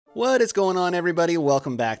What is going on, everybody?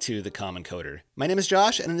 Welcome back to The Common Coder. My name is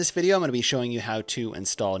Josh, and in this video, I'm going to be showing you how to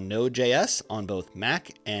install Node.js on both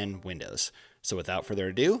Mac and Windows. So without further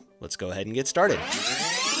ado, let's go ahead and get started.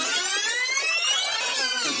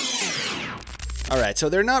 Alright, so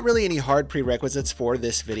there are not really any hard prerequisites for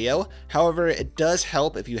this video. However, it does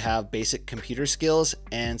help if you have basic computer skills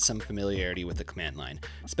and some familiarity with the command line,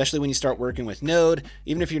 especially when you start working with Node.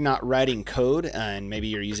 Even if you're not writing code and maybe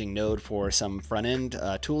you're using Node for some front-end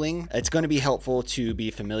tooling, it's going to be helpful to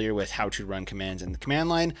be familiar with how to run commands in the command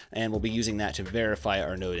line, and we'll be using that to verify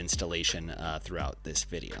our Node installation throughout this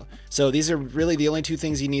video. So these are really the only two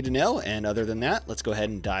things you need to know, and other than that, let's go ahead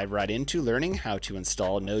and dive right into learning how to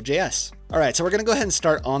install Node.js. Alright, so we're going to go ahead and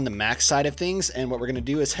start on the Mac side of things, and what we're going to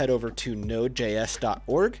do is head over to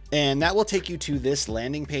nodejs.org, and that will take you to this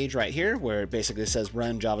landing page right here where it basically says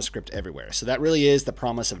run JavaScript everywhere. So that really is the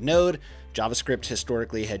promise of Node. JavaScript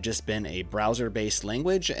historically had just been a browser-based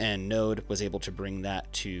language, and Node was able to bring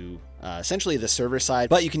that to essentially the server side,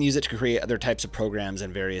 but you can use it to create other types of programs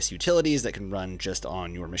and various utilities that can run just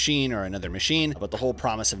on your machine or another machine. But the whole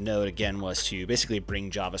promise of Node, again, was to basically bring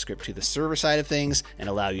JavaScript to the server side of things and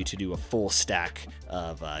allow you to do a full stack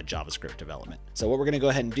of JavaScript development. So what we're going to go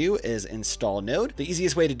ahead and do is install Node. The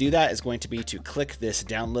easiest way to do that is going to be to click this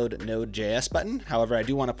download Node.js button. However, I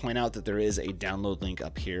do want to point out that there is a download link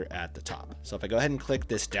up here at the top. So if I go ahead and click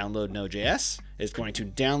this download Node.js, it's going to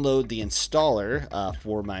download the installer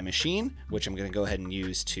for my machine, which I'm going to go ahead and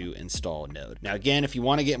use to install Node. Now, again, if you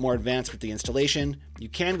want to get more advanced with the installation, you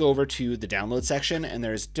can go over to the download section, and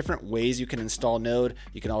there's different ways you can install Node.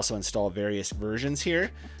 You can also install various versions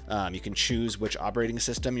here. You can choose which operating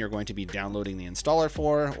system you're going to be downloading the installer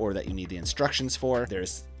for, or that you need the instructions for.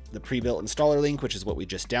 There's the pre-built installer link, which is what we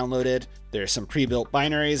just downloaded. There's some pre-built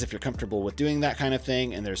binaries if you're comfortable with doing that kind of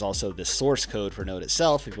thing. And there's also the source code for Node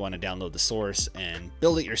itself if you want to download the source and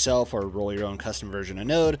build it yourself or roll your own custom version of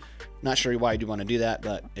Node. Not sure why you'd want to do that,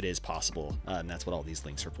 but it is possible. And that's what all these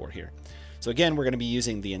links are for here. So again, we're going to be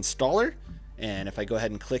using the installer. And if I go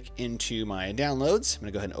ahead and click into my downloads, I'm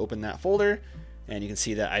going to go ahead and open that folder. And you can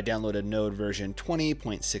see that I downloaded Node version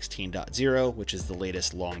 20.16.0, which is the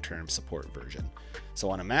latest long-term support version. So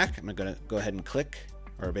on a Mac, I'm going to go ahead and click,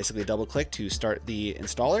 or basically double click to start the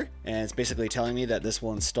installer. And it's basically telling me that this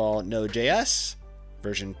will install Node.js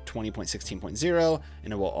version 20.16.0,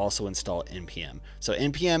 and it will also install npm. So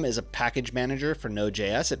npm is a package manager for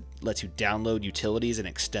Node.js. It lets you download utilities and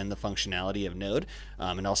extend the functionality of Node,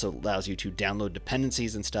 and also allows you to download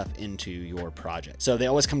dependencies and stuff into your project. So they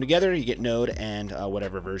always come together. You get Node and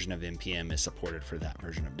whatever version of npm is supported for that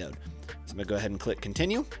version of Node. So I'm gonna go ahead and click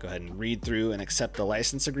continue. Go ahead and read through and accept the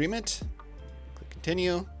license agreement. Click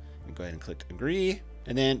continue, and go ahead and click agree.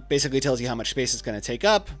 And then basically tells you how much space it's going to take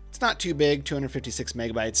up. It's not too big, 256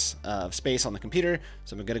 megabytes of space on the computer.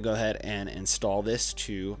 So I'm going to go ahead and install this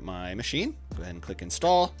to my machine. Go ahead and click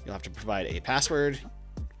install. You'll have to provide a password.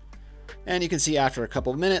 And you can see after a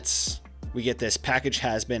couple of minutes, we get this package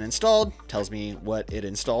has been installed, tells me what it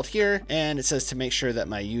installed here, and it says to make sure that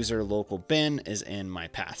my user local bin is in my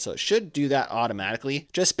path. So it should do that automatically.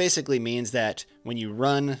 Just basically means that when you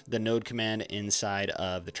run the node command inside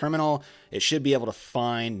of the terminal, it should be able to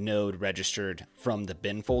find Node registered from the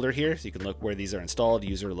bin folder here. So you can look where these are installed,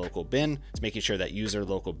 user local bin. It's making sure that user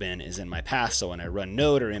local bin is in my path. So when I run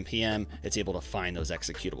node or npm, it's able to find those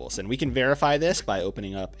executables. And we can verify this by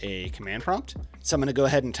opening up a command prompt. So I'm going to go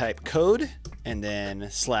ahead and type code and then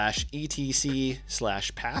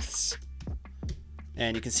 /etc/paths.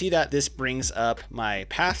 And you can see that this brings up my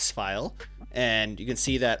paths file. And you can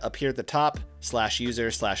see that up here at the top,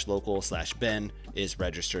 /user/local/bin is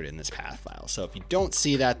registered in this path file. So if you don't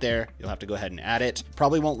see that there, you'll have to go ahead and add it.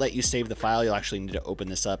 Probably won't let you save the file. You'll actually need to open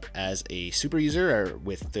this up as a super user or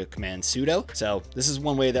with the command sudo. So this is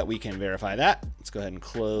one way that we can verify that. Let's go ahead and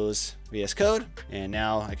close VS Code. And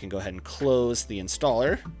now I can go ahead and close the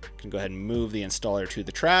installer. I can go ahead and move the installer to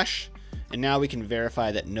the trash. And now we can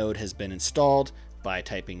verify that Node has been installed by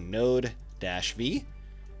typing node-v.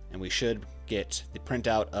 And we should get the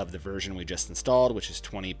printout of the version we just installed, which is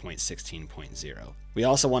 20.16.0. We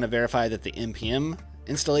also want to verify that the npm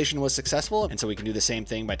installation was successful, and so we can do the same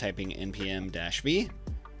thing by typing npm-v,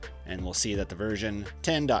 and we'll see that the version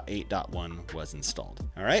 10.8.1 was installed.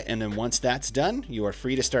 All right, and then once that's done, you are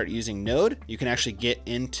free to start using Node. You can actually get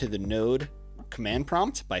into the Node command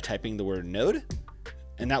prompt by typing the word node,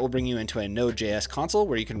 and that will bring you into a Node.js console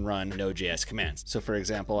where you can run Node.js commands. So for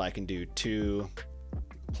example, I can do 2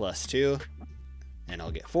 + 2, and I'll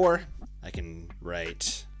get 4. I can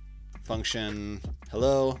write function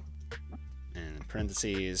hello, and in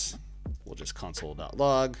parentheses, we'll just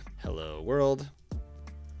console.log hello world.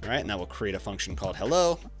 All right, and that will create a function called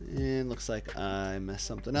hello. And looks like I messed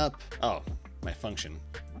something up. Oh, my function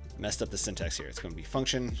messed up the syntax here. It's going to be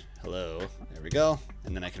function hello. There we go.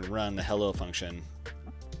 And then I can run the hello function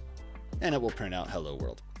and it will print out hello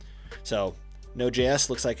world. So Node.js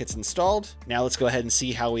looks like it's installed. Now let's go ahead and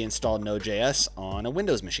see how we installed Node.js on a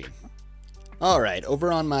Windows machine. All right,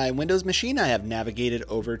 over on my Windows machine, I have navigated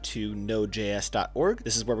over to nodejs.org.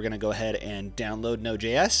 This is where we're going to go ahead and download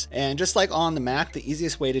Node.js. And just like on the Mac, the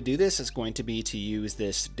easiest way to do this is going to be to use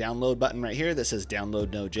this download button right here that says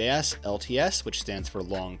download Node.js LTS, which stands for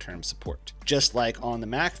long-term support. Just like on the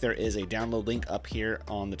Mac, there is a download link up here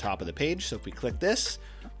on the top of the page. So if we click this,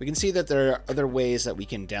 we can see that there are other ways that we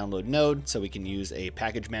can download Node. So we can use a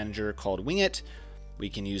package manager called Wingit. We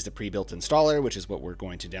can use the pre-built installer, which is what we're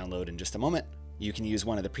going to download in just a moment. You can use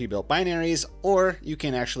one of the pre-built binaries, or you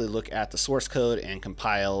can actually look at the source code and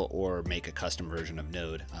compile or make a custom version of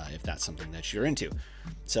Node if that's something that you're into.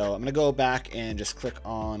 So I'm going to go back and just click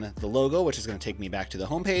on the logo, which is going to take me back to the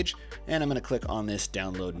home page, and I'm going to click on this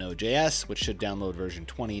download Node.js, which should download version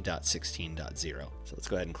 20.16.0. So let's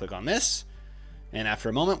go ahead and click on this. And after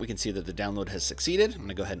a moment, we can see that the download has succeeded. I'm going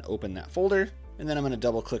to go ahead and open that folder, and then I'm going to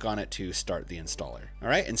double click on it to start the installer. All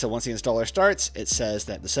right, and so once the installer starts, it says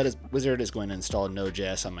that the settings wizard is going to install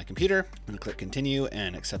Node.js on my computer. I'm going to click continue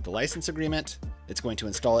and accept the license agreement. It's going to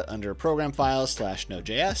install it under program files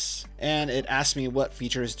 /Node.js, and it asks me what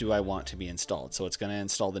features do I want to be installed. So it's going to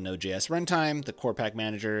install the Node.js runtime, the core pack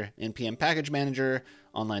manager, npm package manager,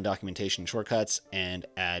 online documentation shortcuts, and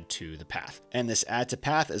add to the path. And this add to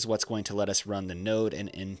path is what's going to let us run the node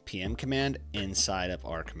and npm command inside of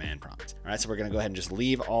our command prompt. All right, so we're going to go ahead and just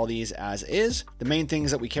leave all these as is. The main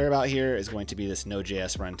things that we care about here is going to be this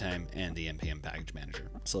Node.js runtime and the npm package manager.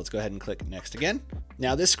 So let's go ahead and click next again.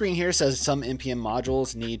 Now this screen here says some npm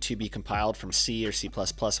modules need to be compiled from C or C++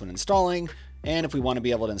 when installing. And if we want to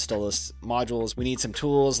be able to install those modules, we need some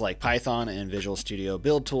tools like Python and Visual Studio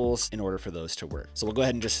build tools in order for those to work. So we'll go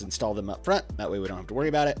ahead and just install them up front. That way we don't have to worry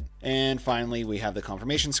about it. And finally, we have the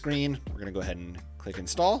confirmation screen. We're going to go ahead and click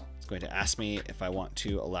install. It's going to ask me if I want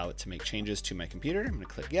to allow it to make changes to my computer. I'm going to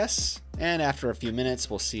click yes. And after a few minutes,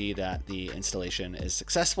 we'll see that the installation is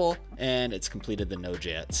successful and it's completed the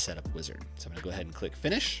Node.js setup wizard. So I'm going to go ahead and click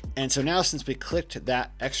finish. And so now since we clicked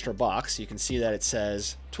that extra box, you can see that it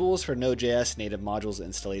says tools for Node.js native modules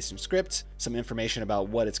installation script, some information about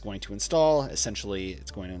what it's going to install. Essentially,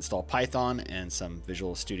 it's going to install Python and some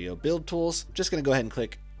Visual Studio build tools. I'm just going to go ahead and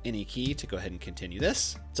click any key to go ahead and continue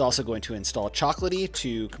this. It's also going to install Chocolatey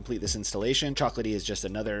to complete this installation. Chocolatey is just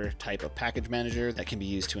another type of package manager that can be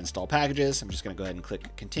used to install packages. I'm just going to go ahead and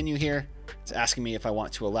click continue here. It's asking me if I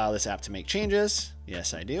want to allow this app to make changes.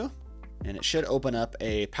 Yes, I do. And it should open up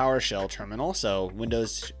a PowerShell terminal. So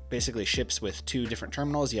Windows basically ships with two different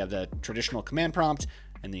terminals. You have the traditional command prompt,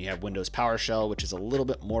 and then you have Windows PowerShell, which is a little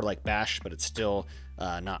bit more like Bash, but it's still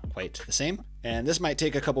not quite the same. And this might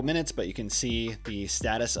take a couple minutes, but you can see the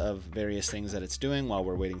status of various things that it's doing while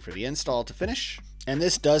we're waiting for the install to finish. And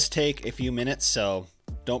this does take a few minutes, so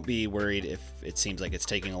don't be worried if it seems like it's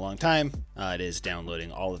taking a long time. It is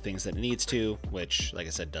downloading all the things that it needs to, which, like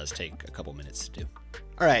I said, does take a couple minutes to do.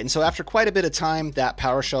 All right, and so after quite a bit of time, that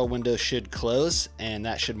PowerShell window should close, and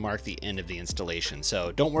that should mark the end of the installation.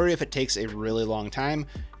 So don't worry if it takes a really long time.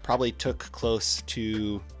 Probably took close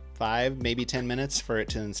to 5, maybe 10 minutes for it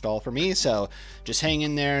to install for me. So just hang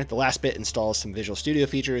in there. The last bit installs some Visual Studio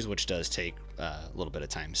features, which does take a little bit of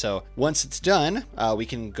time. So once it's done, we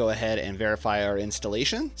can go ahead and verify our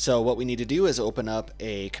installation. So what we need to do is open up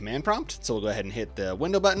a command prompt. So we'll go ahead and hit the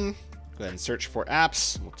window button. Go ahead and search for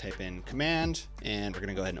apps. We'll type in command, and we're going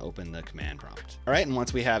to go ahead and open the command prompt. All right, and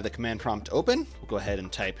once we have the command prompt open, we'll go ahead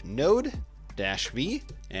and type node-v,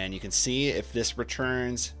 and you can see if this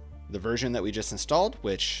returns the version that we just installed,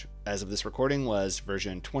 which as of this recording was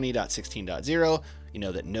version 20.16.0, you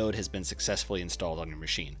know that Node has been successfully installed on your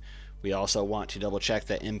machine. We also want to double check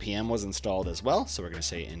that npm was installed as well. So we're going to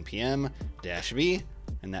say npm-v,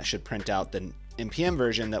 and that should print out the npm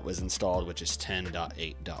version that was installed, which is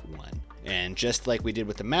 10.8.1. And just like we did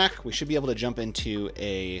with the Mac, we should be able to jump into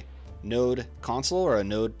a Node console or a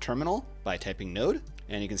Node terminal by typing node.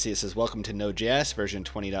 And you can see it says, welcome to Node.js version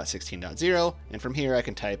 20.16.0. And from here, I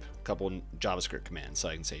can type a couple JavaScript commands. So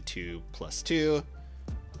I can say 2 + 2,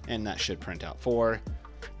 and that should print out 4.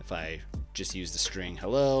 If I just use the string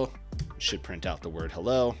hello, it should print out the word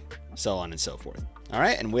hello, so on and so forth. All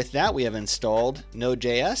right, and with that, we have installed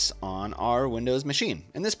Node.js on our Windows machine.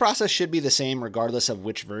 And this process should be the same regardless of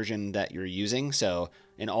which version that you're using. So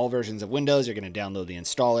in all versions of Windows, you're going to download the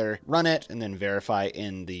installer, run it, and then verify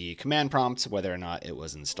in the command prompts whether or not it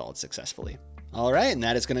was installed successfully. All right, and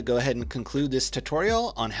that is going to go ahead and conclude this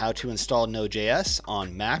tutorial on how to install Node.js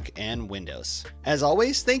on Mac and Windows. As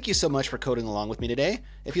always, thank you so much for coding along with me today.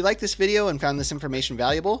 If you liked this video and found this information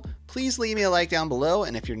valuable, please leave me a like down below,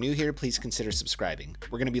 and if you're new here, please consider subscribing.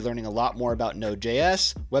 We're going to be learning a lot more about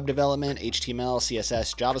Node.js, web development, HTML,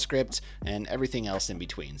 CSS, JavaScript, and everything else in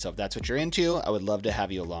between. So if that's what you're into, I would love to have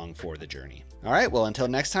you along for the journey. All right, well, until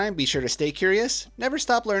next time, be sure to stay curious, never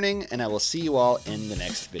stop learning, and I will see you all in the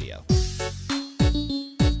next video.